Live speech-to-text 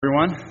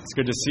Everyone, it's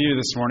good to see you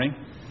this morning.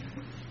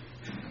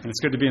 And it's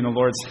good to be in the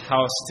Lord's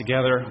house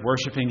together,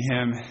 worshiping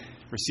Him,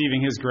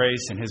 receiving His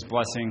grace and His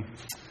blessing.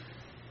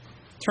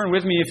 Turn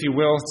with me, if you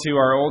will, to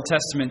our Old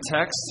Testament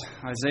text,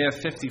 Isaiah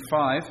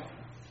 55.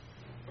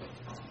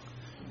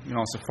 You can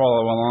also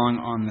follow along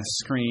on the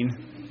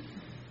screen.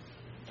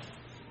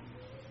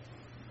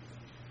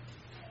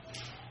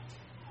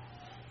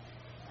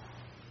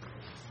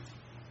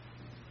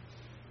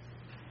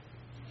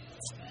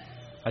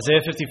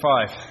 Isaiah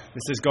 55.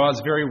 This is God's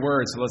very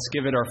word, so let's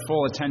give it our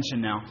full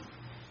attention now.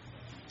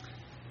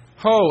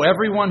 Ho,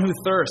 everyone who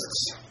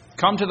thirsts,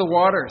 come to the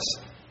waters.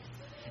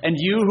 And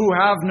you who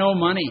have no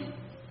money,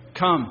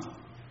 come,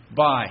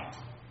 buy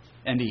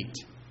and eat.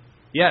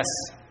 Yes,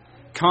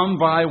 come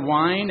buy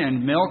wine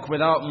and milk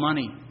without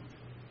money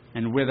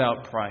and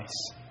without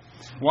price.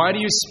 Why do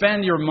you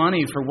spend your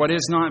money for what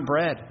is not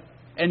bread,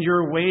 and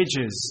your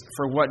wages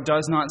for what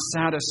does not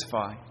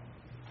satisfy?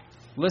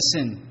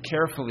 Listen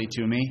carefully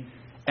to me,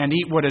 and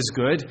eat what is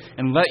good,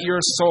 and let your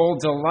soul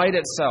delight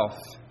itself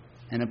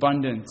in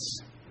abundance.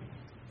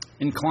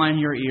 Incline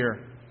your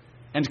ear,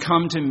 and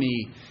come to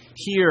me.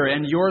 Hear,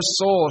 and your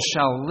soul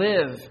shall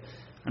live,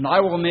 and I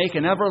will make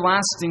an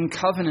everlasting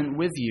covenant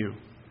with you,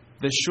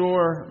 the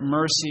sure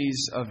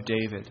mercies of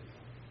David.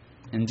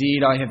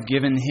 Indeed, I have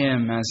given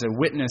him as a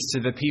witness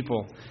to the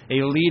people, a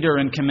leader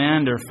and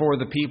commander for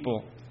the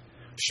people.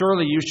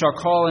 Surely you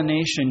shall call a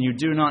nation you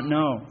do not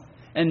know,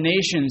 and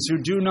nations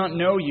who do not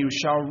know you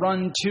shall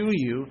run to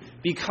you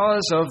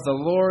because of the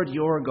Lord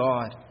your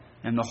God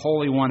and the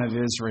Holy One of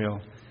Israel,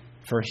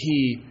 for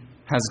He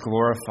has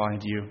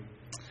glorified you.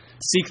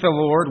 Seek the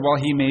Lord while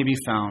He may be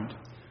found.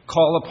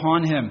 Call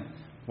upon Him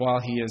while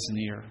He is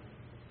near.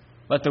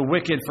 Let the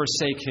wicked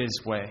forsake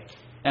his way,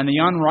 and the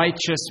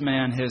unrighteous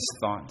man his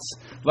thoughts.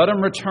 Let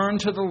him return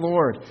to the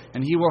Lord,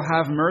 and He will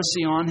have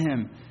mercy on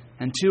him,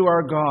 and to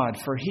our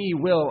God, for He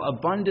will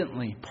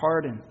abundantly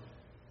pardon.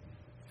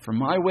 For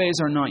my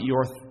thoughts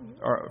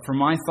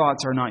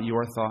are not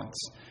your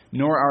thoughts,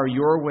 nor are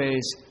your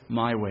ways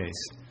my ways,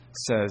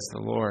 says the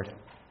Lord.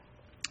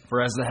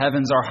 For as the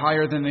heavens are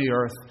higher than the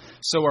earth,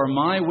 so are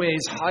my ways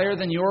higher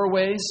than your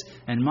ways,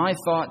 and my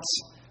thoughts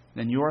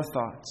than your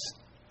thoughts.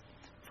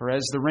 For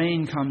as the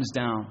rain comes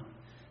down,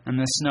 and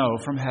the snow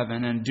from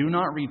heaven, and do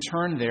not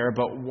return there,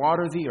 but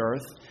water the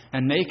earth,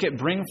 and make it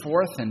bring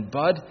forth and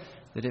bud,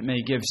 that it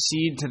may give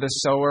seed to the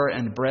sower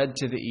and bread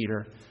to the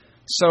eater,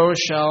 so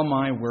shall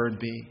my word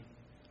be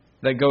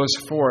that goes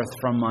forth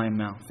from my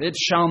mouth. It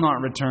shall not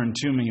return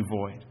to me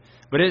void,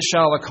 but it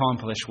shall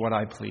accomplish what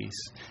I please,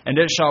 and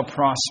it shall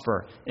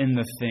prosper in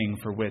the thing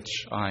for which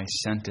I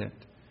sent it.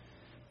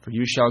 For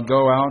you shall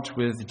go out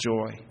with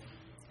joy,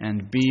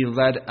 and be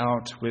led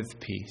out with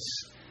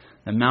peace.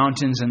 The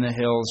mountains and the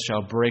hills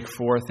shall break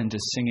forth into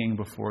singing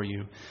before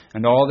you,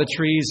 and all the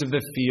trees of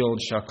the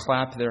field shall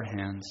clap their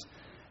hands.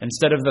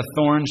 Instead of the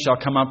thorn shall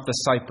come up the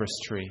cypress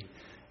tree,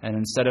 and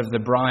instead of the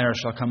briar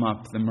shall come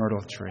up the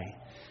myrtle tree.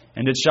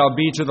 And it shall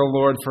be to the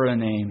Lord for a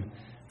name,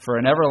 for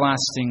an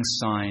everlasting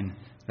sign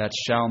that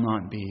shall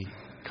not be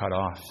cut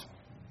off.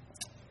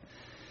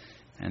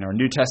 And our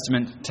New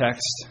Testament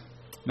text,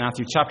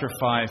 Matthew chapter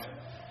 5,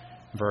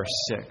 verse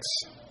 6.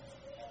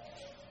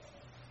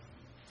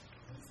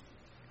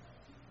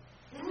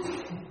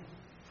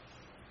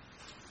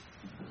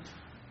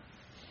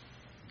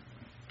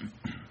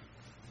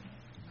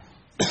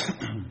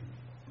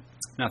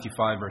 Matthew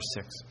 5, verse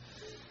 6.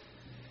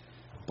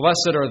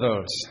 Blessed are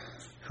those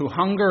who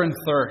hunger and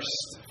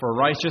thirst for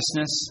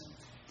righteousness,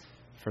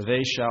 for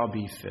they shall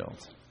be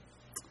filled.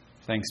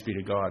 Thanks be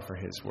to God for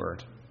His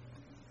word.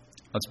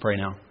 Let's pray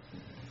now.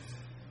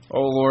 O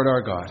Lord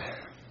our God,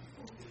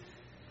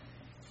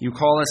 You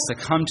call us to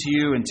come to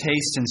You and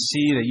taste and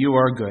see that You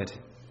are good.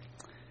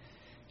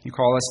 You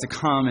call us to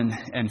come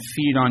and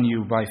feed on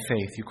You by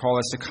faith. You call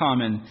us to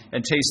come and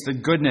taste the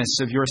goodness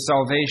of Your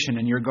salvation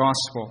and Your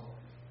gospel,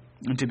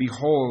 and to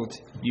behold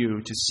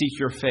You, to seek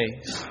Your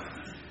face.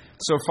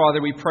 So,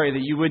 Father, we pray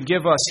that You would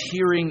give us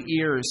hearing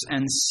ears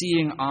and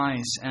seeing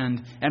eyes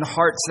and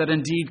hearts that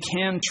indeed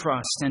can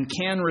trust and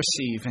can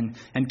receive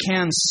and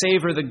can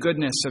savor the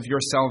goodness of Your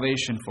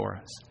salvation for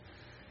us.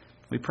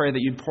 We pray that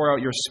You'd pour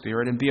out Your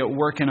Spirit and be at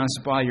work in us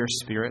by Your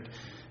Spirit.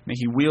 May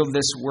He wield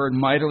this word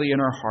mightily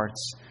in our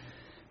hearts,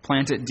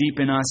 plant it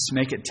deep in us,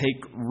 make it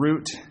take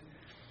root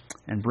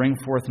and bring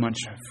forth much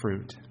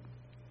fruit,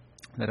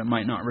 that it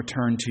might not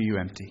return to You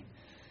empty.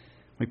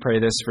 We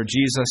pray this for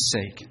Jesus'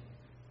 sake.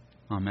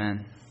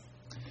 Amen.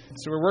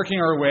 So we're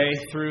working our way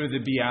through the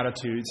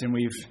Beatitudes, and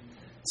we've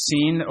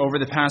seen over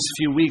the past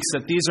few weeks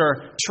that these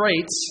are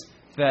traits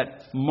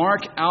that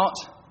mark out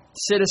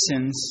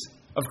citizens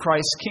of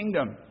Christ's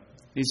kingdom.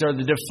 These are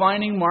the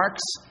defining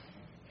marks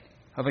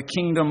of a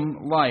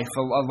kingdom life,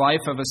 a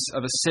life of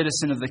a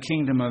citizen of the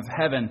kingdom of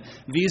heaven.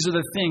 These are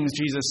the things,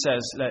 Jesus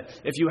says, that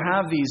if you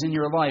have these in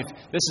your life,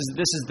 this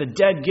is the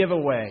dead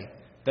giveaway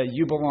that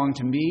you belong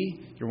to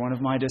me, you're one of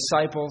my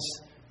disciples,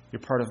 you're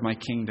part of my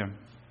kingdom.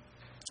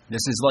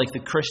 This is like the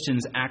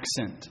Christian's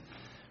accent,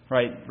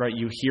 right?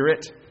 You hear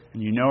it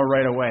and you know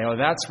right away, oh,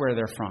 that's where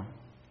they're from.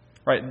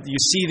 Right? You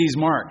see these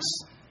marks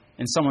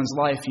in someone's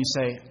life, you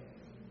say,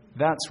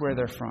 that's where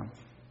they're from.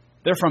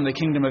 They're from the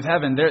kingdom of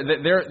heaven.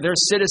 They're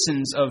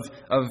citizens of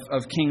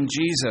King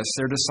Jesus.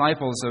 They're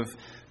disciples of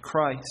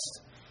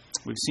Christ.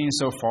 We've seen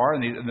so far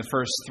in the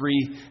first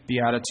three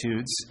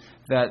Beatitudes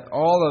that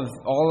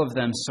all of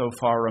them so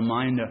far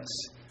remind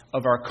us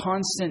of our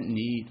constant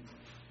need,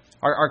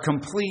 our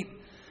complete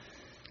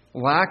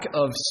lack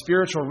of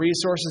spiritual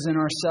resources in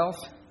ourselves,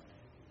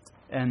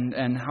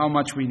 and how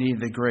much we need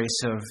the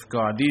grace of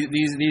God.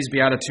 These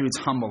Beatitudes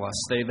humble us.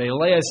 They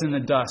lay us in the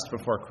dust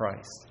before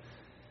Christ,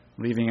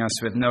 leaving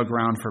us with no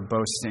ground for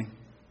boasting.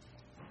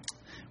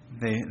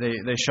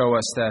 They show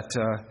us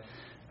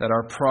that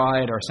our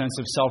pride, our sense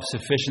of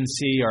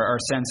self-sufficiency, our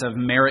sense of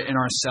merit in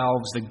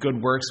ourselves, the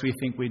good works we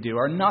think we do,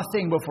 are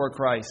nothing before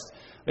Christ.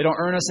 They don't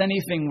earn us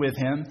anything with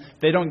Him.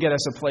 They don't get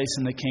us a place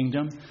in the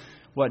kingdom.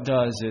 What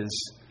does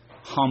is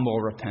humble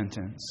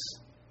repentance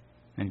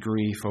and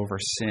grief over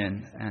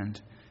sin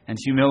and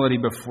humility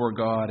before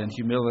God and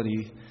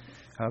humility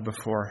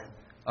before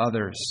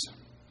others.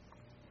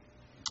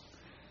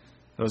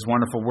 Those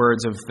wonderful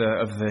words of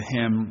the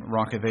hymn,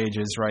 Rock of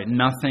Ages, right?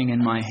 Nothing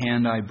in my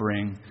hand I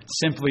bring,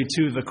 simply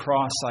to the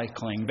cross I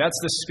cling. That's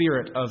the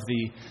spirit of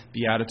the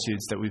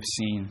Beatitudes that we've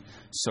seen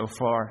so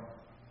far.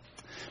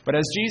 But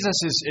as Jesus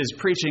is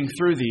preaching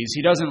through these,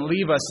 He doesn't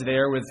leave us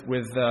there with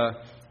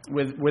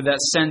that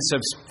sense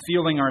of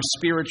feeling our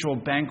spiritual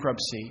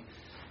bankruptcy.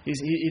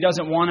 He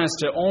doesn't want us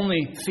to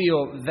only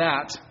feel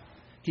that.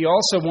 He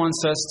also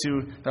wants us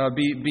to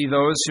be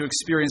those who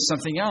experience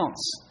something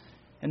else.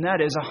 And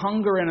that is a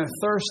hunger and a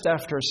thirst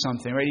after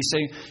something, right? He's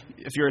saying,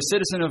 if you're a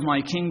citizen of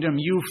my kingdom,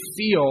 you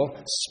feel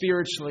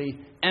spiritually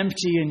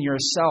empty in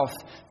yourself,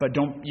 but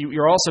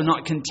you're also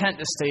not content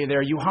to stay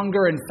there. You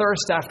hunger and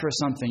thirst after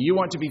something. You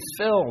want to be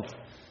filled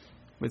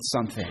with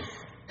something.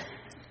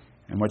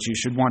 And what you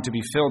should want to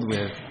be filled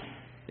with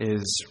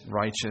is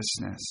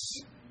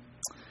righteousness.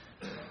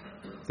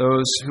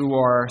 Those who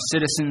are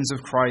citizens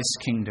of Christ's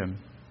kingdom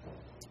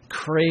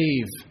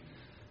crave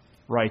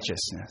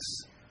righteousness.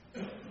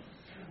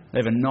 They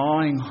have a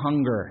gnawing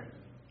hunger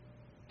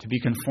to be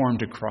conformed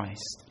to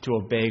Christ, to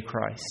obey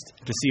Christ,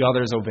 to see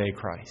others obey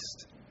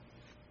Christ.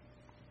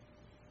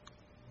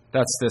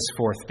 That's this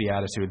fourth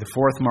beatitude, the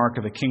fourth mark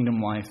of the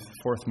kingdom life, the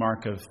fourth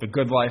mark of the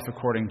good life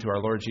according to our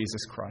Lord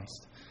Jesus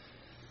Christ.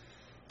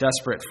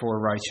 Desperate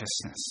for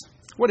righteousness.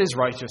 What is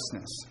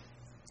righteousness?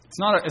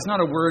 It's not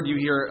a word you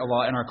hear a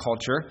lot in our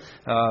culture.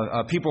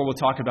 People will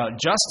talk about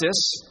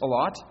justice a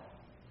lot,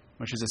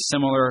 which is a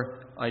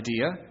similar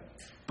idea.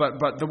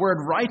 But the word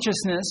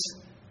righteousness,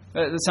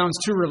 that sounds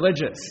too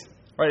religious,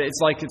 right? It's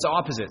like it's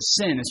opposite.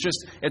 Sin.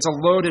 It's a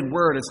loaded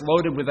word. It's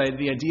loaded with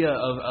the idea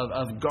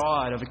of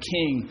God, of a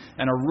king,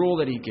 and a rule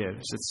that He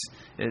gives.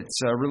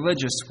 It's a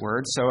religious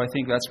word, so I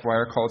think that's why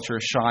our culture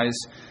shies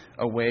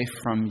away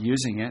from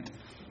using it.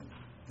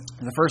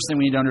 The first thing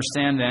we need to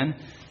understand then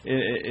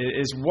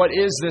is what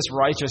is this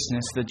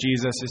righteousness that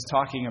Jesus is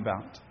talking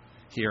about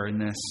here in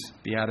this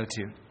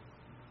beatitude.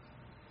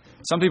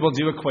 Some people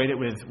do equate it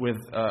with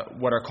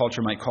what our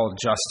culture might call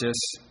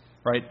justice,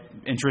 right?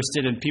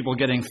 Interested in people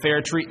getting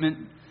fair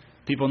treatment,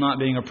 people not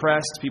being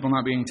oppressed, people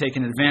not being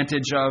taken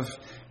advantage of.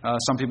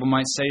 Some people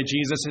might say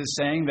Jesus is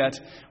saying that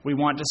we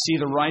want to see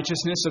the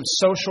righteousness of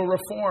social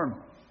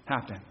reform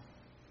happen.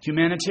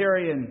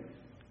 Humanitarian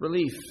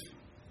relief.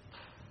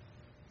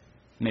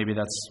 Maybe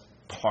that's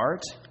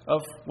part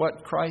of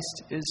what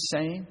Christ is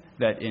saying,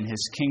 that in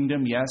His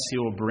kingdom, yes, He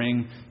will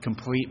bring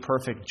complete,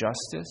 perfect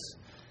justice.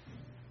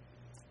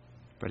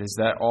 But is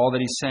that all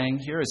that He's saying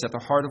here? Is that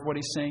the heart of what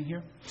He's saying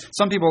here?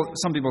 Some people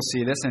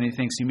see this and He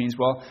thinks He means,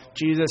 well,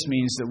 Jesus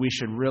means that we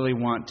should really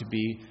want to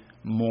be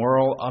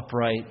moral,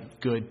 upright,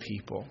 good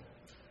people.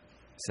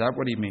 Is that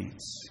what He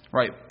means?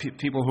 Right?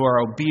 People who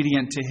are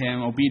obedient to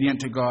Him, obedient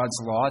to God's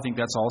law. I think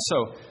that's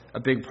also a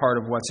big part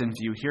of what's in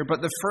view here.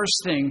 But the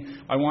first thing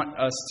I want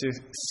us to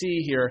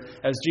see here,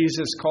 as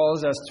Jesus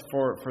calls us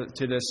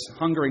to this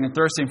hungering and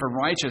thirsting for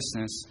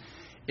righteousness,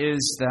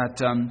 is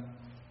that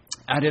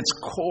at its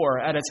core,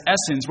 at its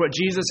essence, what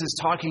Jesus is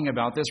talking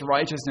about, this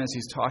righteousness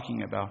He's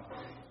talking about,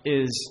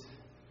 is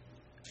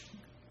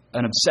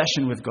an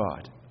obsession with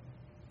God.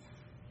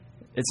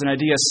 It's an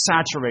idea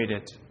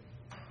saturated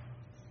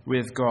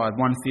with God.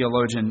 One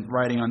theologian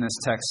writing on this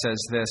text says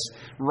this: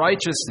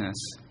 righteousness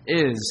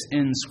is,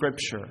 in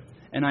Scripture,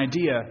 an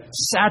idea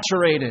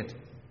saturated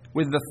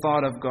with the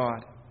thought of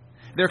God.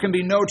 There can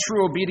be no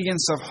true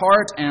obedience of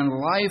heart and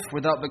life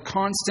without the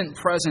constant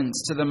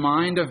presence to the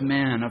mind of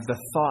man of the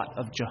thought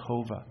of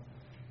Jehovah.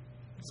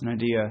 It's an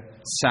idea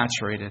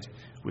saturated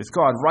with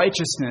God.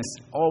 Righteousness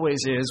always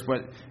is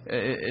what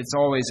it's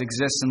always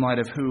exists in light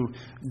of who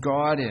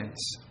God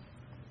is.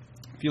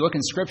 If you look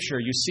in Scripture,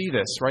 you see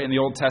this, right? In the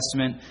Old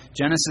Testament,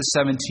 Genesis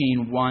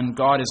 17:1,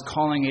 God is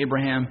calling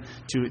Abraham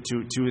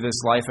to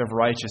this life of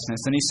righteousness.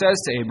 And He says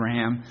to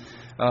Abraham,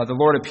 the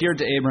Lord appeared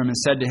to Abraham and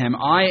said to him,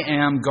 I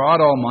am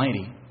God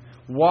Almighty.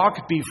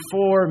 Walk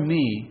before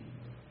me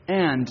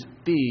and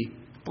be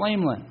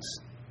blameless.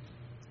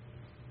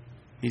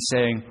 He's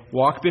saying,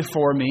 walk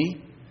before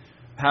me,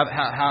 have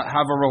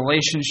a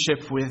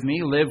relationship with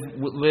me, live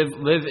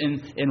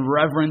in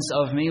reverence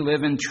of me,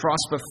 live in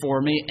trust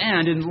before me,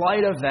 and in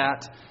light of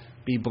that,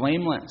 be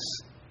blameless.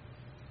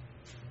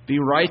 Be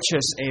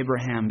righteous,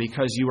 Abraham,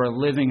 because you are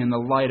living in the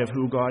light of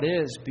who God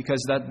is, because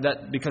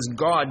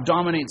God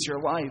dominates your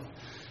life.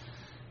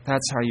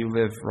 That's how you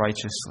live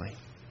righteously.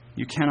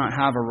 You cannot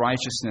have a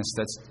righteousness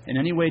that's in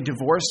any way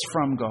divorced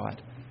from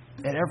God.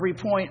 At every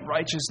point,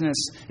 righteousness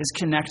is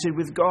connected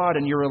with God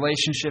and your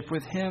relationship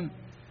with Him.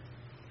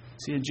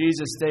 See, in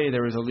Jesus' day,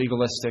 there was a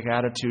legalistic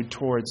attitude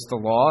towards the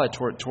law,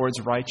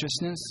 towards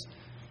righteousness.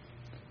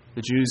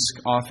 The Jews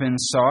often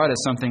saw it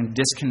as something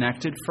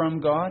disconnected from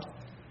God.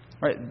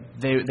 Right?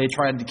 They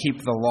tried to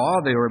keep the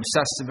law. They were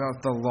obsessed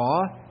about the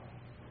law.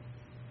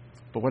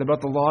 But what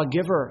about the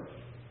lawgiver?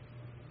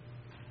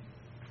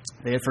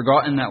 They had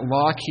forgotten that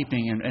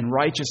law-keeping and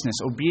righteousness,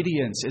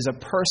 obedience, is a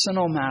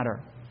personal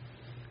matter.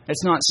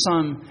 It's not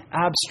some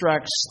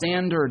abstract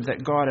standard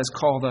that God has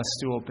called us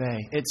to obey.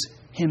 It's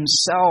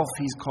Himself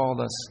He's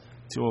called us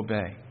to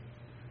obey.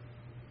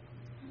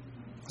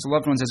 So,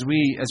 loved ones, as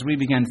we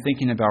begin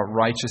thinking about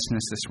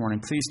righteousness this morning,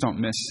 please don't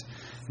miss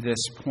this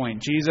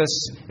point. Jesus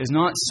is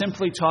not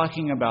simply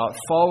talking about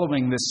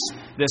following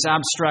this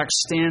abstract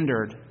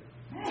standard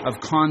of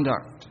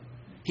conduct.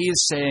 He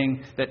is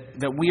saying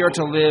that we are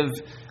to live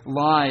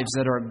lives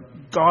that are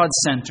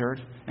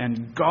God-centered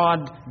and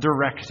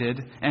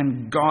God-directed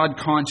and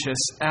God-conscious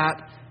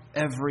at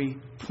every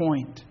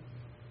point.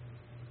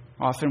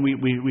 Often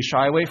we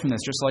shy away from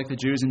this. Just like the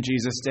Jews in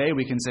Jesus' day,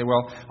 we can say,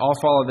 well,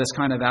 I'll follow this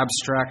kind of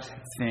abstract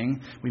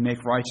thing. We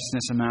make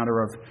righteousness a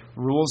matter of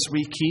rules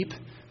we keep,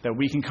 that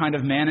we can kind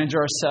of manage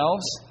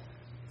ourselves,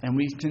 and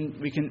we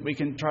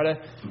can try to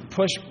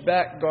push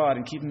back God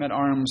and keep Him at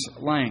arm's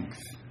length.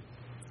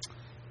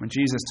 When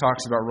Jesus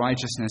talks about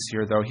righteousness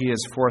here, though, He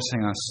is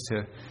forcing us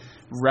to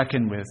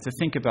reckon with, to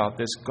think about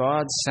this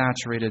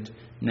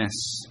God-saturatedness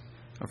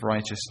of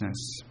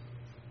righteousness.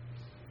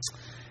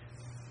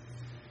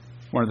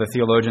 One of the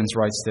theologians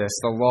writes this: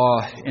 the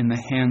law in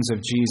the hands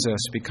of Jesus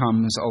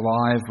becomes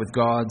alive with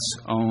God's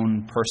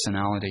own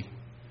personality.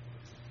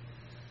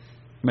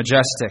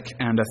 Majestic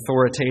and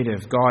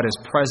authoritative, God is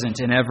present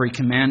in every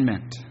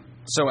commandment.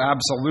 So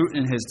absolute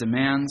in His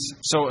demands,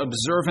 so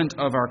observant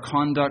of our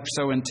conduct,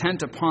 so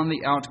intent upon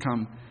the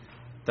outcome,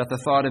 that the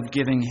thought of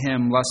giving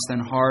Him less than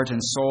heart and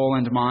soul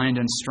and mind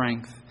and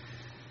strength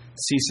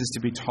ceases to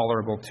be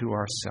tolerable to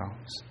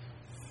ourselves.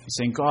 He's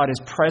saying God is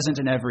present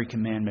in every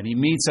commandment. He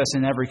meets us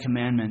in every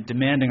commandment,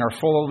 demanding our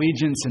full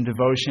allegiance and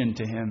devotion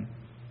to Him.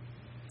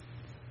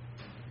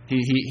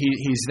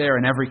 He's there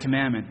in every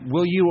commandment.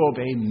 Will you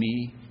obey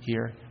me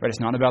here? Right? It's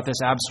not about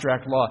this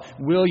abstract law.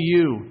 Will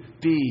you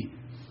be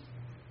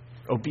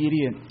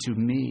obedient to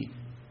me?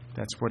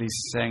 That's what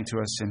He's saying to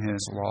us in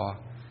His law.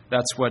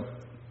 That's what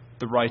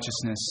the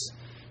righteousness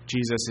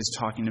Jesus is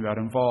talking about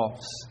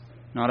involves.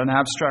 Not an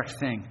abstract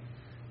thing,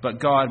 but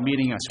God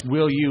meeting us.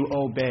 Will you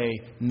obey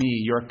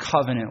me, your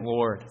covenant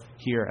Lord,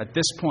 here at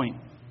this point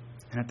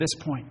and at this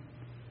point?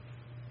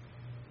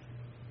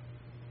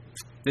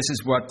 This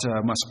is what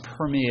must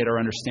permeate our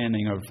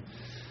understanding of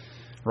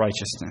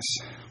righteousness.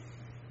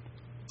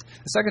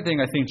 The second thing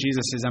I think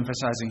Jesus is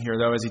emphasizing here,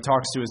 though, as He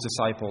talks to His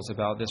disciples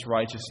about this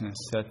righteousness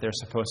that they're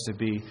supposed to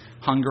be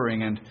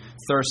hungering and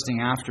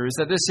thirsting after, is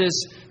that this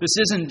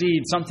is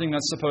indeed something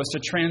that's supposed to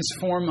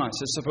transform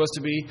us. It's supposed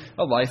to be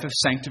a life of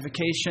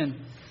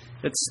sanctification.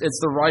 It's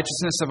the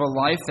righteousness of a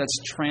life that's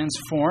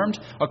transformed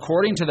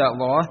according to that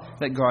law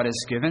that God has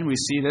given. We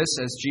see this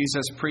as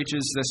Jesus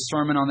preaches this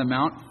Sermon on the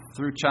Mount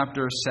through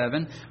chapter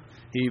 7.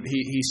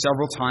 He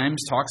several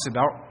times talks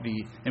about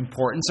the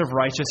importance of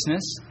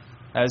righteousness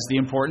as the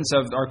importance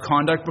of our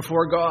conduct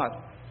before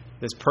God,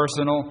 this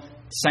personal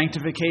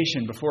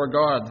sanctification before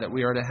God that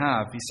we are to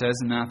have. He says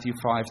in Matthew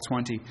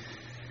 5:20,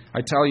 I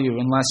tell you,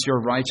 unless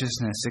your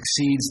righteousness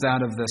exceeds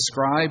that of the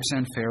scribes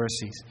and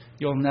Pharisees,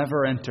 you'll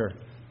never enter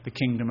the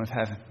kingdom of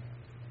heaven.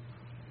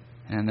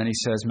 And then he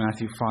says,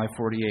 Matthew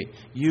 5:48,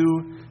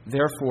 you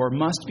therefore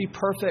must be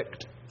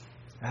perfect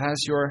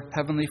as your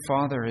heavenly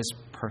Father is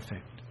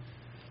perfect.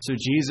 So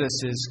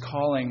Jesus is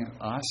calling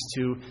us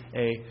to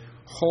a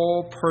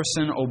whole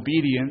person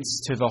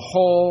obedience to the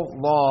whole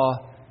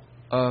law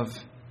of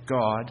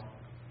God,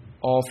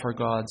 all for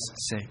God's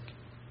sake.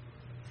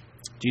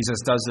 Jesus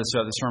does this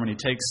throughout the sermon. He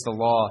takes the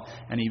law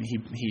and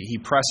he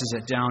presses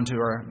it down to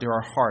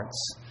our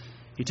hearts.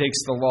 He takes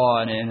the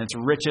law in its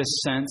richest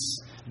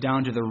sense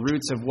down to the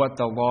roots of what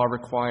the law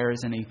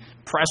requires, and He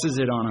presses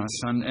it on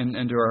us and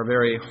into our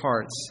very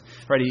hearts.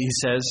 Right? He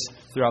says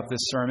throughout this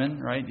sermon,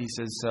 right? He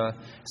says,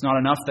 it's not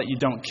enough that you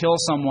don't kill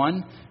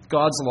someone.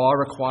 God's law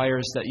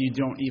requires that you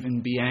don't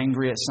even be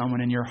angry at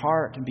someone in your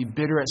heart and be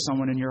bitter at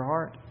someone in your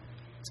heart.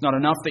 It's not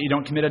enough that you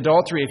don't commit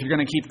adultery. If you're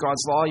going to keep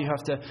God's law, you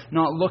have to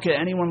not look at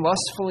anyone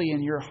lustfully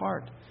in your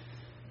heart.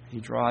 He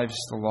drives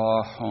the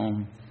law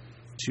home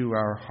to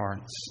our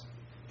hearts.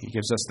 He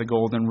gives us the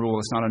golden rule.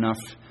 It's not enough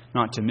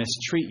not to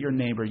mistreat your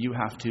neighbor. You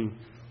have to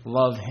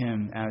love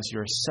him as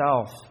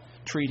yourself.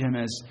 Treat him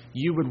as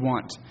you would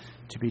want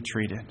to be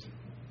treated.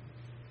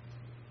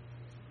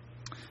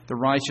 The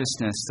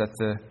righteousness that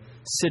the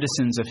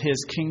citizens of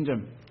His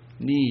kingdom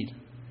need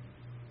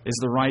is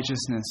the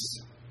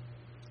righteousness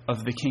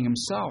of the King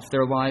Himself.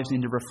 Their lives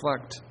need to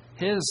reflect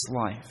His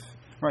life.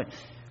 Right?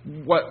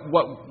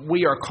 What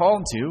we are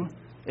called to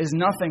is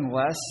nothing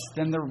less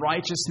than the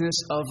righteousness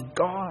of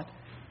God.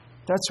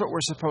 That's what we're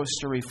supposed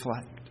to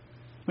reflect.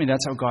 I mean,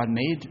 that's how God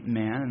made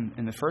man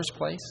in the first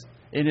place,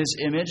 in His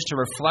image, to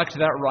reflect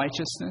that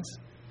righteousness,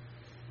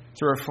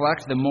 to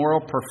reflect the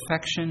moral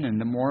perfection and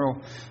the moral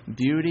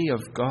beauty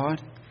of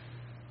God.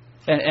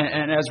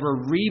 And as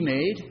we're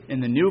remade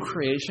in the new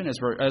creation, as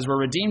we're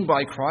redeemed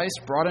by Christ,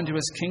 brought into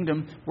His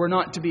kingdom, we're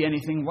not to be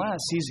anything less.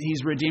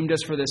 He's redeemed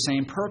us for the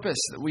same purpose,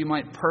 that we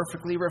might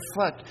perfectly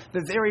reflect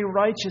the very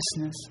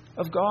righteousness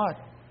of God.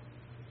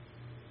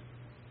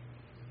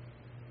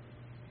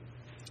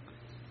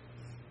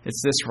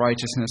 It's this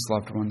righteousness,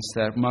 loved ones,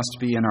 that must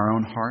be in our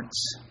own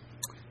hearts.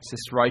 It's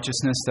this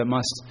righteousness that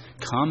must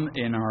come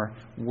in our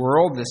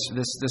world.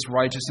 This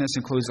righteousness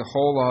includes the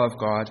whole law of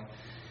God,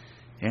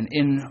 an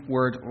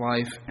inward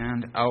life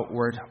and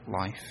outward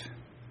life.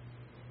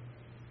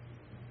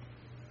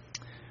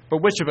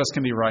 But which of us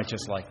can be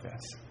righteous like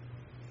this?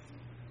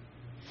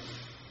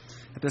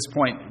 At this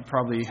point,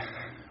 probably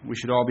we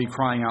should all be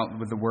crying out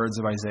with the words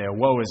of Isaiah,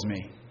 "Woe is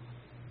me!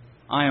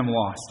 I am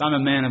lost. I'm a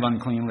man of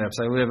unclean lips.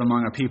 I live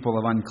among a people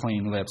of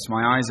unclean lips.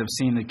 My eyes have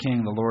seen the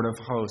King, the Lord of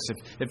hosts."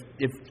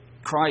 If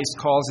Christ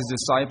calls His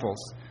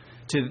disciples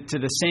to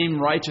the same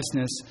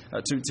righteousness,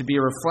 to be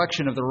a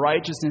reflection of the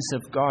righteousness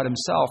of God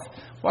Himself,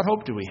 what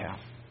hope do we have?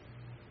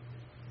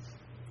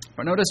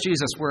 But notice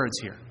Jesus' words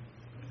here.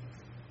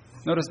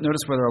 Notice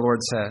what our Lord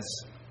says.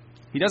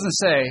 He doesn't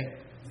say,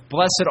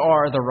 "Blessed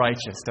are the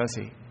righteous," does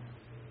He?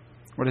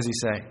 What does He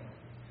say?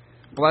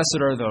 "Blessed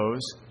are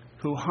those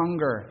who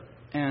hunger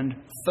and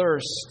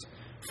thirst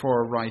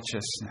for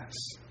righteousness."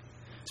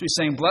 So He's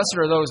saying, blessed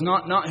are those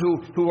not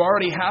who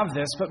already have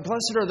this, but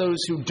blessed are those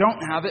who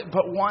don't have it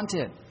but want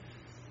it.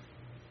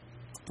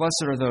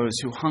 Blessed are those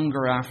who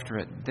hunger after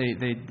it,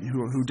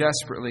 who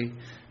desperately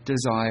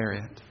desire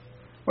it.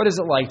 What is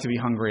it like to be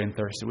hungry and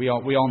thirsty? We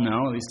all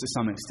know, at least to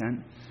some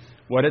extent,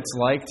 what it's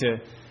like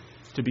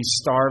to be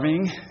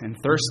starving and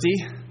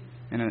thirsty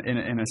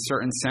in a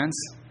certain sense.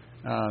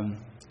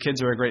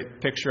 Kids are a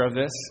great picture of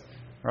this,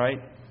 right?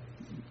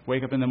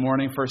 Wake up in the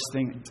morning, first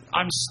thing,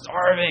 I'm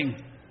starving.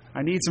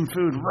 I need some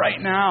food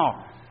right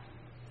now.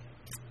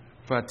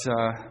 But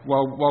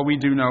while we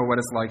do know what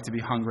it's like to be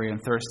hungry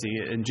and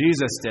thirsty, in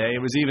Jesus' day,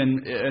 it was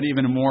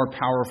even a more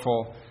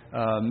powerful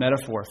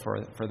metaphor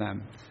for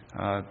them.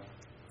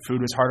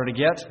 Food was harder to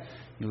get.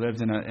 You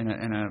lived in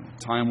a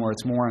time where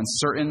it's more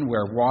uncertain,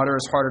 where water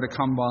is harder to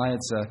come by.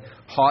 It's a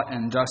hot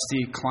and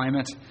dusty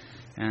climate,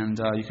 and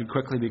you could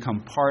quickly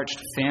become parched.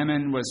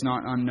 Famine was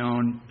not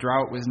unknown.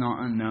 Drought was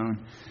not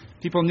unknown.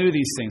 People knew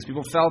these things.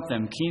 People felt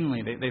them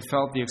keenly. They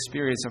felt the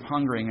experience of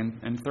hungering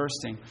and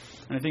thirsting.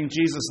 And I think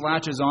Jesus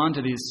latches on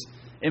to these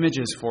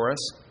images for us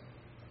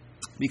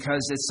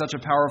because it's such a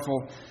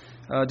powerful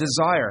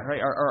desire.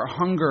 Right? Our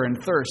hunger and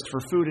thirst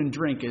for food and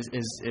drink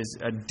is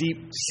a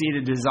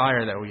deep-seated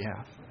desire that we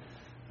have.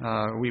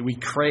 We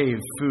crave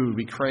food.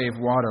 We crave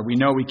water. We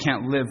know we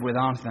can't live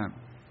without them.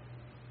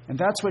 And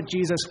that's what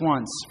Jesus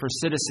wants for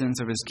citizens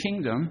of His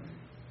kingdom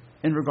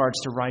in regards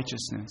to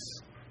righteousness.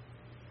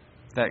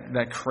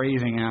 That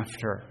craving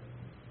after,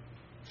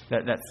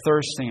 that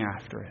thirsting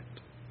after it,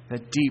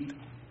 that deep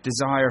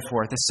desire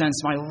for it, the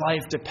sense my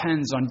life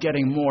depends on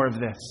getting more of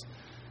this.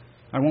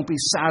 I won't be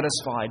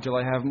satisfied till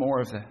I have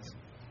more of this.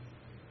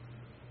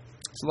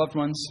 So, loved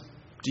ones,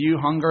 do you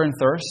hunger and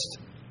thirst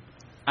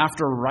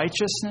after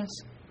righteousness?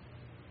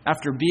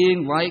 After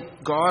being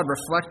like God,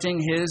 reflecting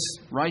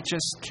His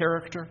righteous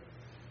character?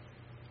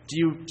 Do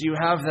you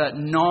have that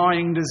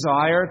gnawing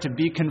desire to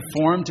be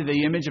conformed to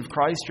the image of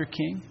Christ your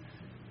King?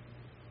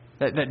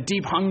 That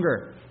deep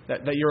hunger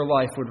that your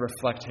life would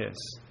reflect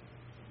His.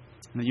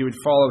 And that you would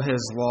follow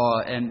His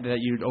law and that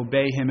you'd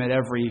obey Him at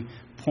every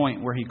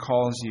point where He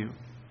calls you.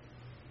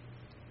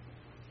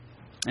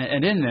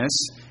 And in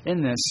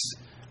this,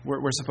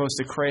 we're supposed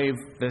to crave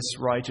this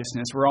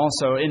righteousness. We're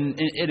also, in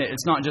it,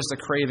 it's not just a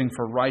craving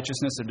for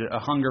righteousness, a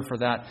hunger for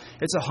that.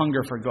 It's a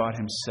hunger for God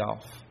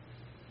Himself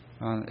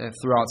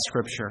throughout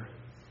Scripture.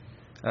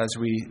 As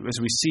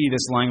we see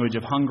this language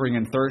of hungering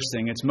and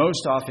thirsting, it's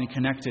most often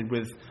connected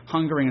with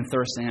hungering and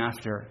thirsting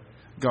after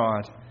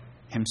God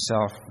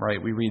Himself,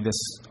 right? We read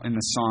this in the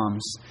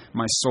Psalms.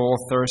 My soul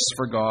thirsts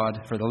for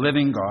God, for the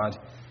living God.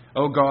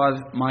 O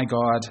God, my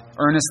God,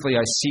 earnestly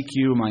I seek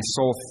you. My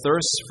soul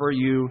thirsts for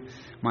you.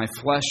 My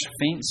flesh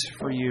faints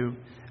for you,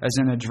 as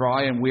in a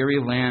dry and weary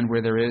land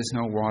where there is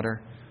no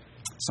water.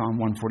 Psalm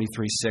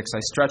 143:6. I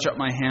stretch up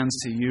my hands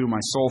to you.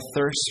 My soul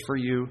thirsts for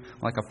you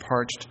like a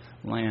parched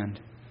land.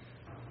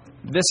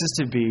 This is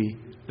to be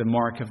the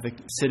mark of the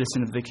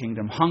citizen of the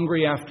kingdom.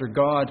 Hungry after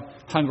God,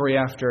 hungry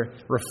after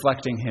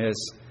reflecting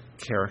His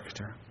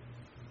character.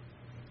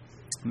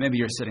 Maybe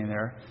you're sitting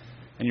there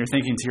and you're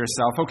thinking to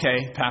yourself,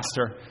 okay,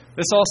 Pastor,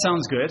 this all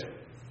sounds good.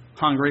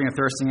 Hungry and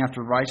thirsting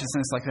after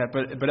righteousness like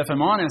that. But if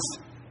I'm honest,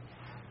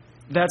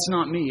 that's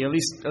not me, at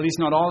least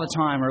not all the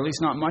time, or at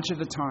least not much of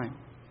the time.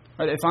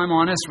 Right? If I'm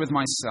honest with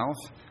myself,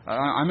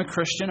 I'm a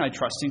Christian. I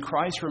trust in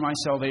Christ for my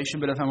salvation.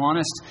 But if I'm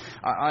honest,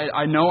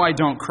 I know I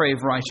don't crave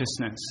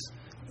righteousness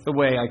the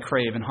way I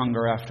crave and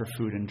hunger after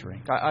food and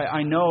drink.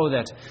 I know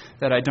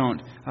that I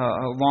don't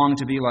long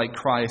to be like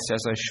Christ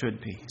as I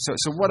should be.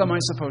 So what am I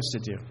supposed to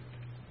do?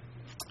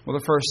 Well,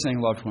 the first thing,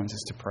 loved ones,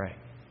 is to pray.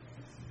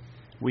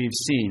 We've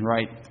seen,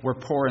 right? We're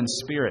poor in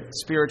spirit,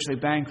 spiritually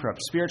bankrupt,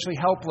 spiritually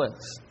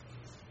helpless.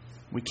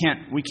 We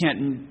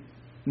can't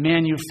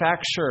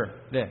manufacture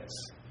this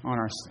on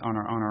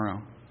our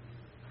own.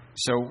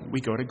 So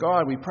we go to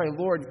God. We pray,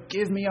 Lord,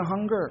 give me a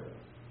hunger.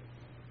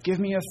 Give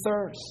me a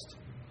thirst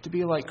to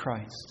be like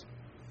Christ,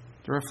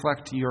 to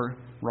reflect your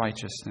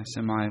righteousness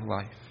in my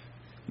life.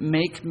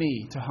 Make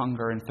me to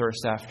hunger and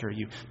thirst after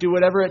you. Do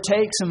whatever it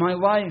takes in my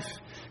life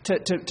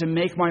to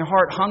make my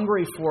heart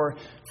hungry for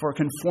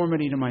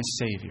conformity to my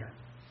Savior.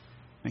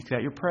 Make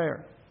that your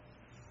prayer.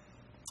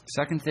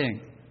 Second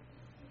thing,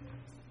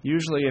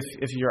 usually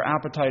if your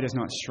appetite is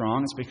not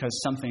strong, it's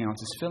because something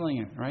else is filling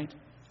it, right?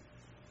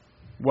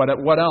 What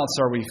else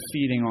are we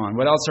feeding on?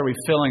 What else are we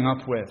filling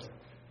up with?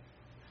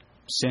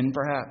 Sin,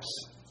 perhaps.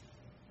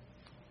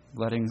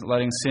 Letting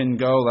sin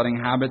go, letting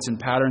habits and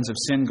patterns of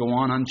sin go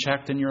on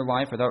unchecked in your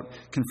life without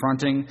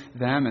confronting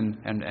them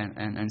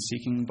and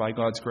seeking by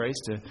God's grace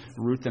to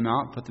root them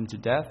out, put them to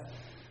death.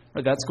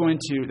 Or that's going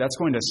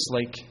to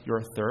slake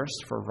your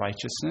thirst for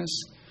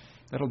righteousness.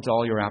 That'll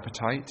dull your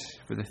appetite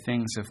for the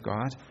things of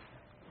God.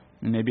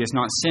 And maybe it's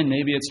not sin,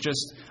 maybe it's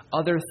just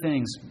other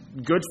things,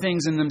 good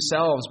things in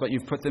themselves, but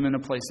you've put them in a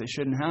place they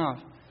shouldn't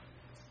have.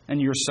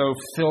 And you're so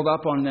filled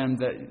up on them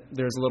that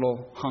there's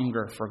little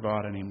hunger for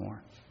God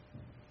anymore.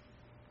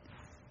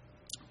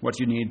 What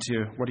do you need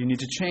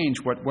to change?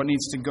 What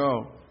needs to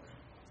go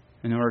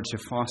in order to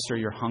foster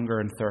your hunger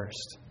and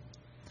thirst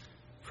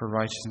for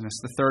righteousness?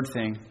 The third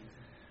thing,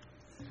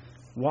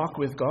 walk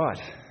with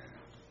God.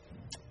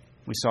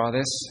 We saw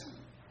this.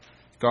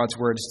 God's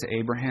words to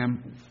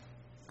Abraham,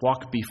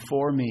 walk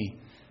before me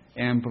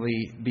and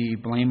be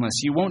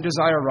blameless. You won't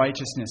desire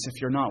righteousness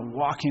if you're not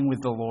walking with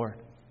the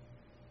Lord.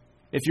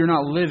 If you're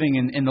not living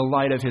in the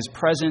light of His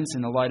presence,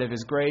 in the light of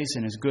His grace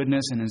and His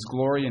goodness and His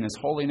glory and His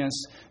holiness,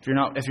 if you're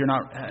not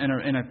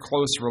in a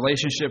close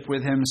relationship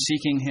with Him,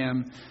 seeking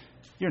Him,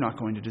 you're not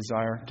going to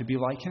desire to be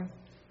like Him.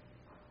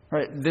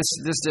 Right?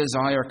 This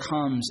desire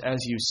comes as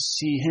you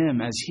see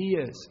Him as He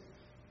is.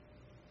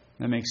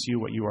 That makes you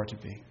what you are to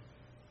be.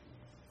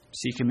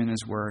 Seek Him in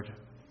His Word,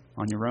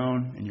 on your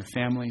own, in your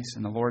families,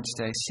 in the Lord's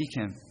day. Seek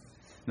Him.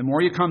 The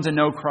more you come to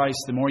know Christ,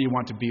 the more you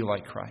want to be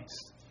like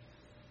Christ.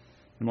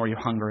 The more you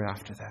hunger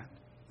after that.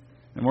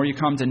 The more you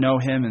come to know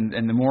Him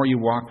and the more you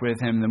walk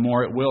with Him, the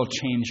more it will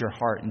change your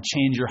heart and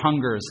change your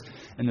hungers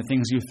and the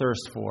things you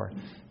thirst for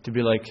to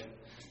be like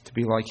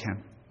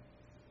Him.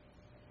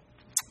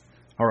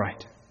 All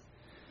right.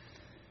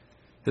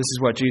 This is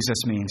what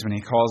Jesus means when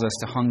He calls us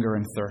to hunger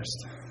and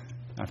thirst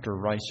after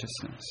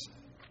righteousness.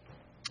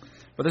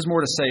 But there's more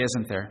to say,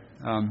 isn't there?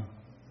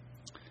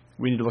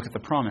 We need to look at the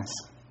promise,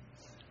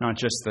 not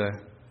just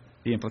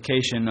the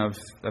implication of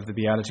the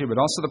Beatitude, but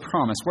also the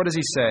promise. What does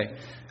He say?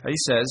 He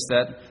says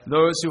that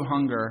those who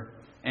hunger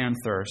and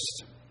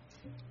thirst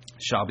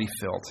shall be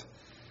filled.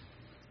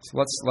 So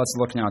let's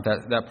look now at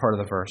that part of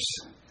the verse.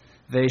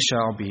 They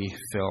shall be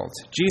filled.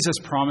 Jesus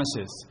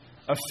promises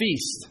a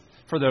feast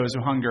for those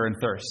who hunger and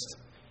thirst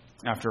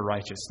after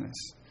righteousness.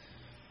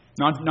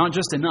 Not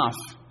just enough.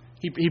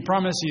 He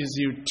promises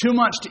you too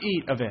much to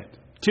eat of it,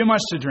 too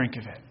much to drink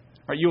of it.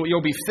 Right?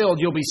 You'll be filled.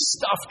 You'll be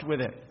stuffed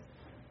with it.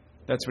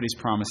 That's what He's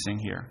promising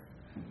here.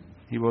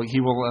 He will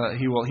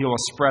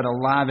spread a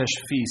lavish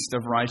feast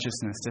of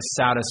righteousness to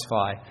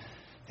satisfy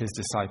His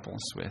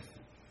disciples with.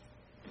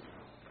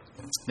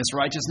 This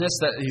righteousness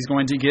that He's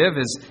going to give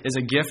is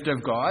a gift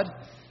of God.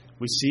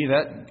 We see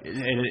that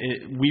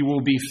we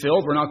will be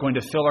filled. We're not going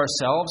to fill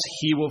ourselves.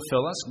 He will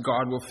fill us.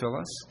 God will fill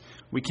us.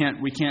 We can't.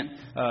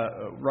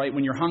 Right,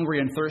 when you're hungry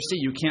and thirsty,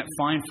 you can't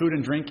find food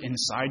and drink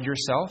inside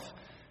yourself.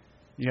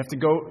 You have to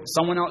go.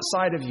 Someone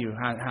outside of you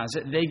has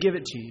it. They give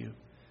it to you.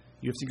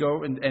 You have to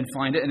go and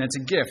find it, and it's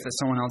a gift that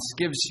someone else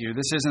gives you.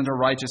 This isn't a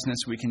righteousness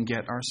we can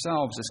get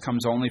ourselves. This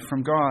comes only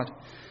from God.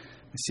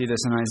 We see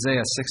this in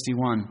Isaiah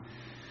 61,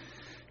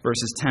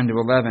 verses 10 to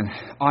 11.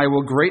 I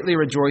will greatly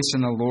rejoice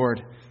in the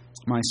Lord.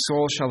 My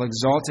soul shall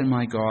exult in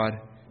my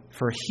God,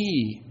 for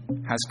He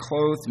has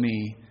clothed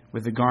me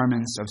with the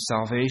garments of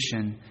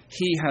salvation.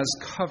 He has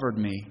covered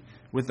me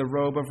with the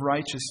robe of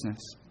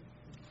righteousness.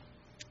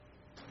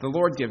 The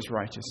Lord gives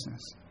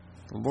righteousness.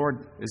 The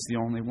Lord is the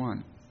only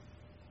one.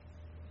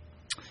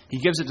 He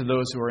gives it to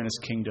those who are in His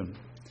kingdom.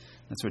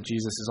 That's what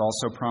Jesus is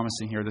also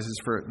promising here. This is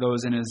for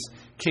those in His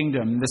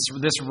kingdom.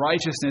 This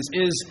righteousness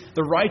is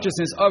the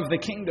righteousness of the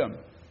kingdom.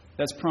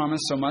 That's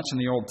promised so much in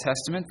the Old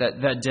Testament,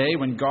 that day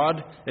when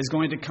God is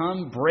going to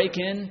come, break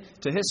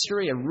into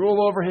history and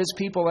rule over His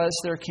people as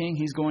their king.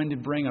 He's going to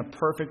bring a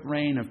perfect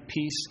reign of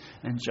peace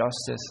and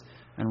justice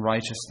and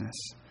righteousness.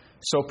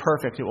 So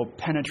perfect it will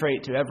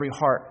penetrate to every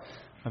heart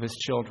of His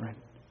children.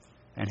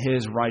 And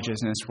His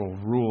righteousness will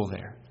rule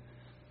there.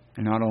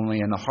 And not only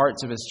in the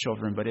hearts of His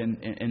children, but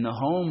in the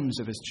homes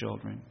of His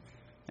children.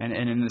 And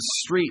in the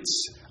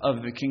streets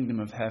of the kingdom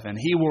of heaven.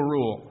 He will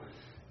rule,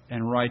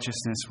 and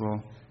righteousness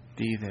will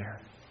be there.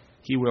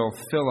 He will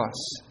fill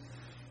us.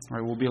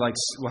 Right? We'll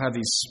have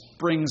these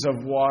springs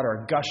of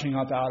water gushing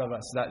up out of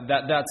us.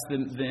 That's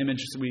the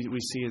image we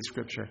see in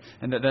Scripture.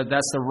 And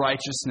that's the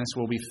righteousness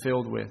we'll be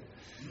filled with,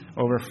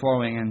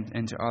 overflowing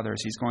into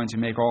others. He's going to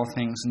make all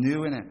things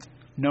new in it.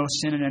 No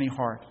sin in any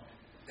heart.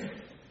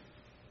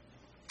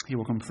 He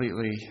will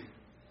completely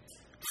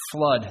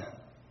flood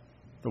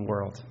the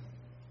world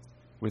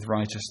with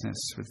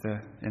righteousness,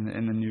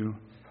 in the new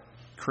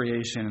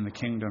creation and the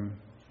kingdom.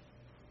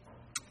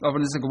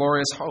 Beloved, it's a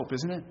glorious hope,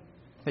 isn't it?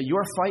 That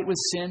your fight with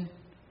sin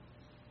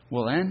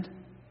will end.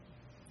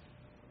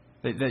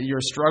 That your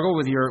struggle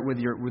with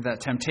that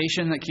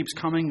temptation that keeps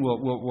coming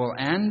will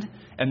end,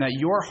 and that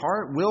your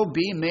heart will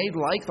be made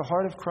like the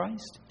heart of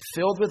Christ,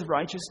 filled with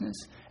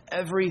righteousness,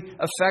 every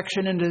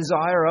affection and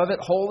desire of it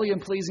holy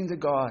and pleasing to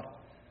God.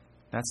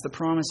 That's the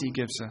promise He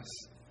gives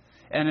us.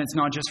 And it's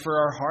not just for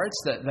our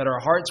hearts, that our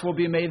hearts will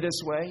be made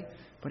this way,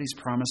 but He's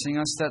promising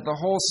us that the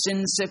whole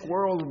sin-sick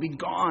world will be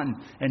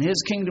gone, and His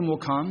kingdom will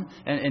come,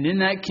 and in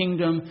that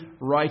kingdom,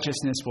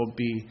 righteousness will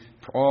be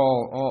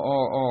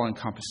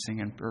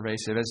all-encompassing and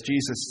pervasive. As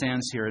Jesus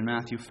stands here in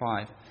Matthew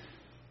 5,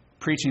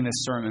 preaching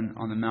this Sermon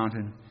on the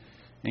Mountain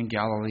in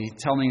Galilee,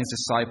 telling His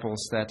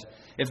disciples that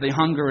if they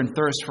hunger and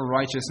thirst for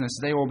righteousness,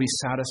 they will be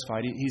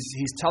satisfied.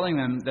 He's telling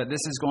them that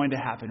this is going to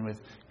happen with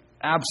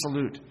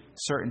absolute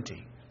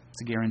certainty.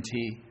 It's a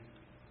guarantee.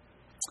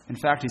 In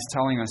fact, He's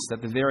telling us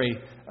that the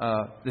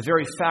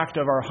very fact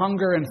of our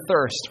hunger and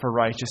thirst for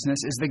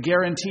righteousness is the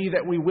guarantee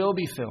that we will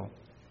be filled.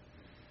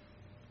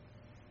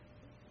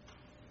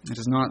 It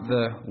is not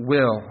the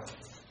will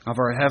of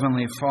our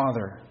Heavenly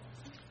Father,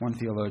 one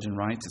theologian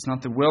writes. It's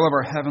not the will of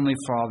our Heavenly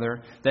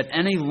Father that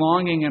any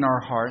longing in our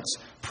hearts,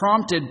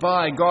 prompted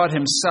by God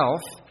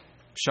Himself,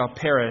 shall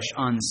perish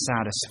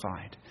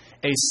unsatisfied.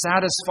 A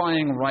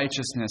satisfying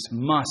righteousness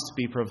must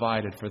be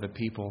provided for the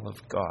people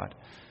of God.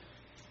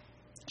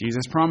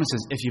 Jesus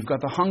promises, if you've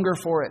got the hunger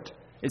for it,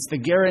 it's the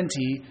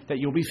guarantee that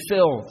you'll be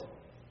filled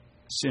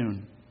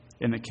soon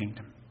in the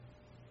kingdom.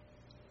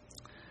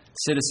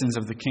 Citizens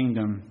of the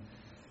kingdom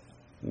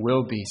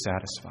will be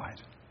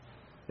satisfied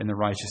in the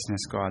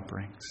righteousness God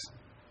brings.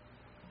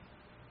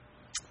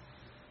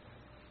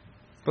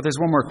 But there's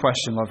one more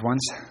question, loved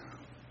ones.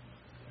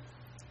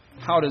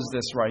 How does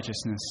this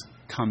righteousness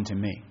come to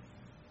me?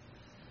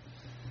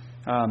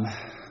 I'm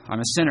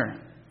a sinner.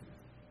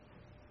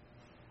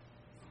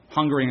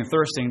 Hungering and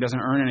thirsting doesn't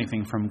earn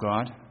anything from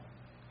God.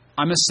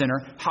 I'm a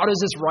sinner. How does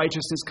this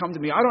righteousness come to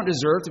me? I don't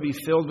deserve to be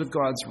filled with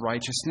God's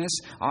righteousness.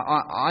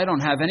 I don't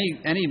have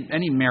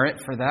any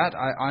merit for that.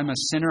 I'm a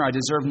sinner. I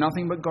deserve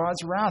nothing but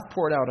God's wrath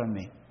poured out on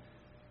me.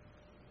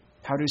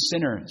 How do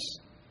sinners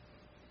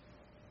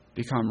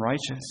become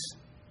righteous?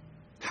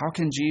 How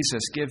can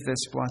Jesus give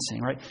this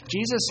blessing, right?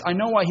 Jesus, I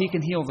know why He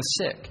can heal the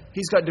sick.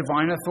 He's got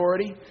divine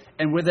authority,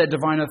 and with that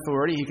divine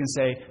authority, He can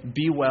say,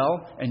 be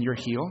well, and you're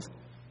healed.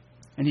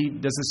 And He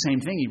does the same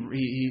thing.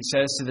 He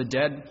says to the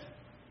dead,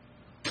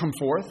 come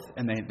forth,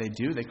 and they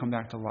do. They come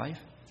back to life.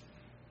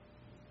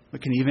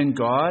 But can even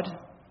God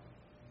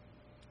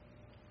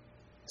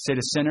say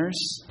to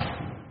sinners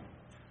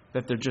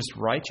that they're just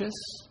righteous?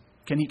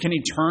 Can he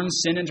turn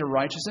sin into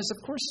righteousness?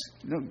 Of course.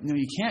 No,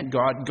 you can't.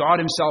 God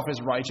Himself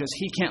is righteous.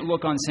 He can't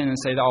look on sin and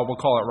say, oh, we'll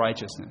call it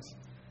righteousness.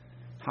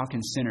 How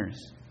can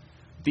sinners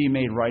be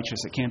made righteous?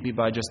 It can't be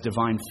by just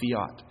divine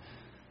fiat.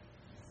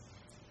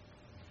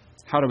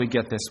 How do we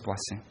get this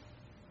blessing?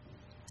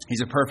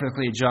 He's a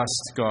perfectly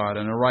just God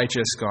and a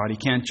righteous God. He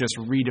can't just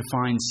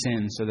redefine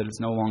sin so that it's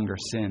no longer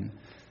sin.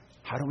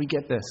 How do we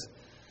get this?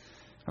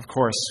 Of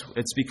course,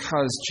 it's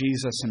because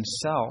Jesus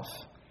Himself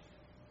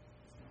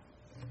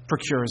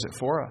procures it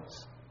for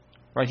us.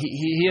 Right?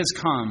 He has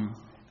come,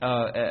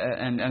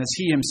 and as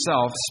He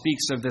Himself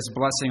speaks of this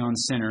blessing on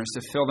sinners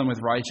to fill them with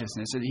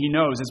righteousness, He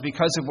knows it's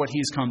because of what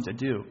He's come to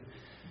do.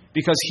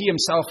 Because He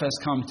Himself has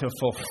come to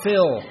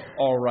fulfill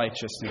all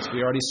righteousness.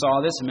 We already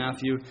saw this in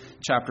Matthew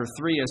chapter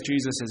 3. As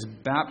Jesus is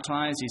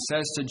baptized, He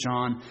says to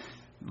John,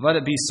 let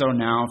it be so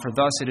now, for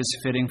thus it is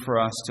fitting for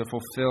us to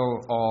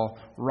fulfill all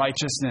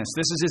righteousness.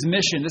 This is His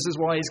mission. This is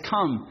why He's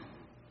come,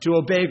 to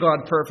obey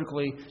God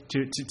perfectly,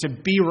 to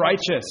be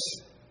righteous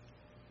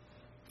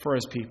for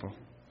His people,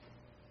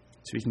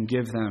 so He can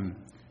give them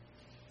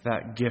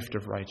that gift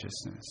of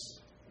righteousness.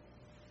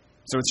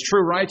 So it's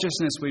true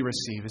righteousness we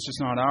receive. It's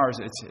just not ours.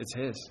 It's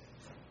His.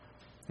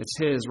 It's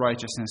His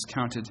righteousness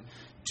counted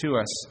to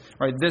us.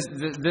 Right? This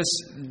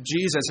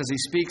Jesus, as He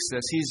speaks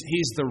this,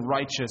 He's the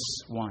righteous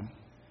one.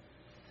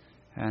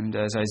 And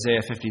as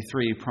Isaiah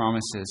 53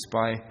 promises,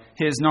 by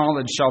His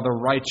knowledge shall the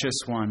righteous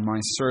one, my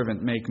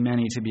servant, make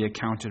many to be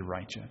accounted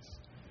righteous.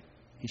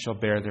 He shall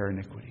bear their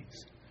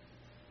iniquities.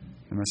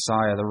 The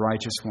Messiah, the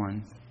righteous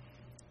one,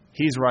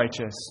 He's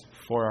righteous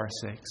for our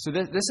sake. So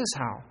this is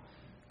how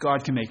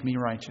God can make me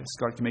righteous.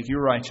 God can make you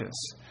righteous.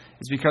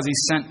 It's because He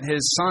sent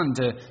His Son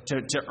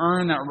to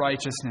earn that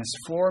righteousness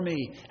for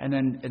me. And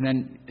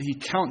then He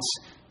counts,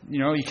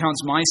 He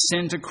counts my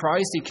sin to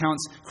Christ. He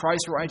counts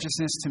Christ's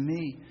righteousness to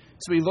me.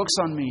 So He looks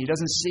on me. He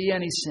doesn't see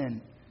any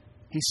sin.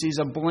 He sees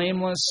a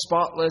blameless,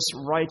 spotless,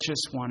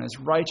 righteous one, as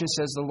righteous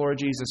as the Lord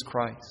Jesus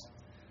Christ.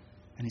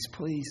 And He's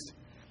pleased.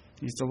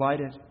 He's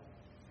delighted.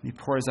 And He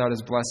pours out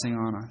His blessing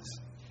on us.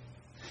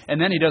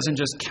 And then He doesn't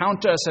just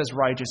count us as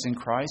righteous in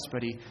Christ,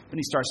 but He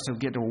starts to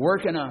get to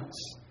work in us.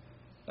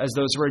 As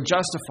those who are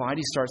justified,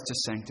 He starts to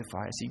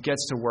sanctify us. He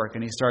gets to work,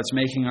 and He starts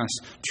making us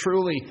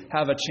truly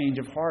have a change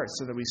of heart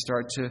so that we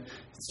start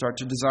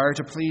to desire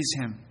to please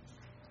Him.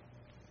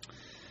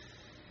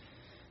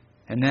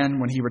 And then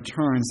when He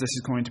returns, this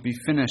is going to be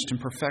finished and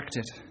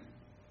perfected.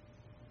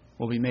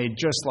 We'll be made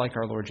just like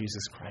our Lord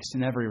Jesus Christ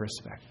in every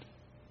respect.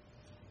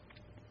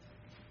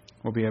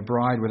 We'll be a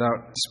bride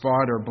without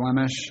spot or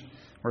blemish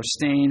or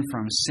stain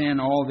from sin,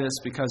 all this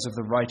because of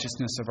the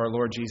righteousness of our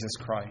Lord Jesus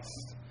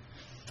Christ.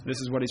 This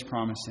is what He's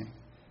promising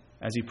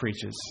as He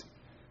preaches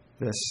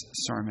this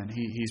sermon.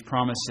 He's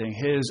promising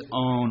His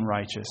own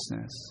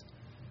righteousness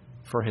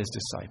for His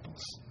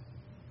disciples.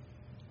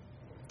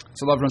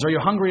 So, loved ones, are you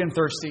hungry and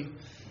thirsty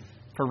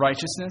for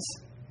righteousness?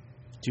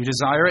 Do you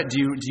desire it? Do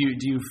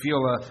you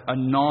feel a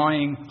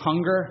gnawing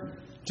hunger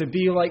to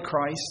be like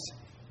Christ?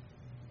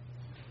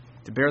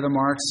 To bear the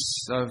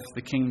marks of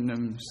the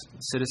kingdom's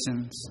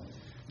citizens?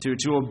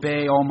 To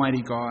obey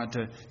Almighty God?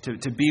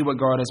 To be what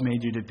God has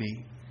made you to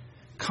be?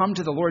 Come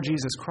to the Lord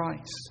Jesus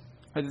Christ.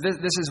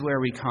 This is where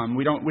we come.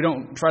 We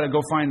don't try to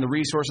go find the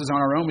resources on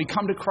our own. We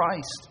come to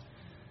Christ.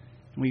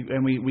 We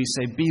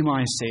say, be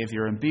my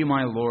Savior and be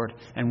my Lord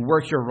and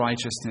work your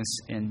righteousness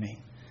in me.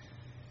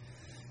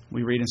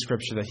 We read in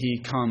Scripture that He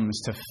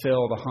comes to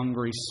fill the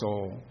hungry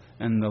soul,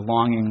 and the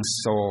longing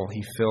soul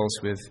He fills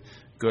with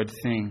good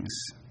things.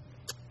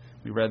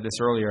 We read this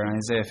earlier in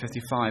Isaiah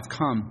 55.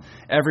 Come,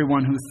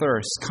 everyone who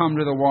thirsts, come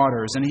to the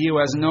waters, and he who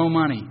has no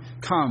money,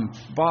 come,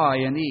 buy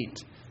and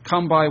eat.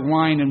 Come buy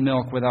wine and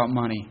milk without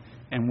money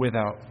and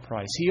without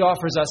price. He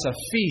offers us a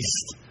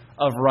feast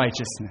of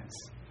righteousness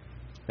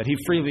that He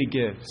freely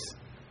gives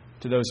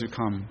to those who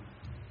come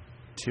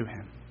to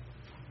Him.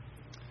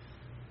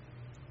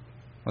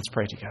 Let's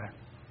pray together.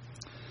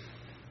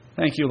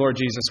 Thank you, Lord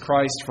Jesus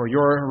Christ, for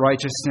your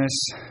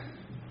righteousness.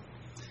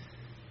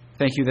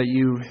 Thank you that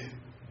you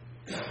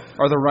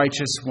are the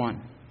righteous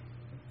one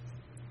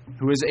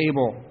who is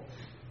able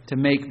to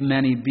make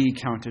many be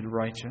counted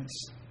righteous.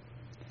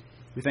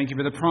 We thank you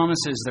for the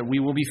promises that we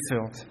will be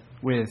filled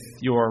with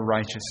your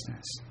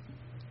righteousness.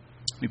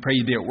 We pray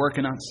you be at work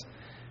in us.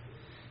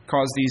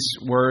 Cause these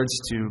words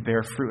to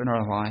bear fruit in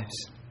our lives.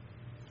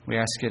 We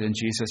ask it in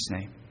Jesus'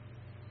 name.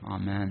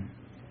 Amen.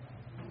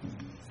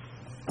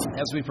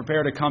 As we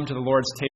prepare to come to the Lord's table,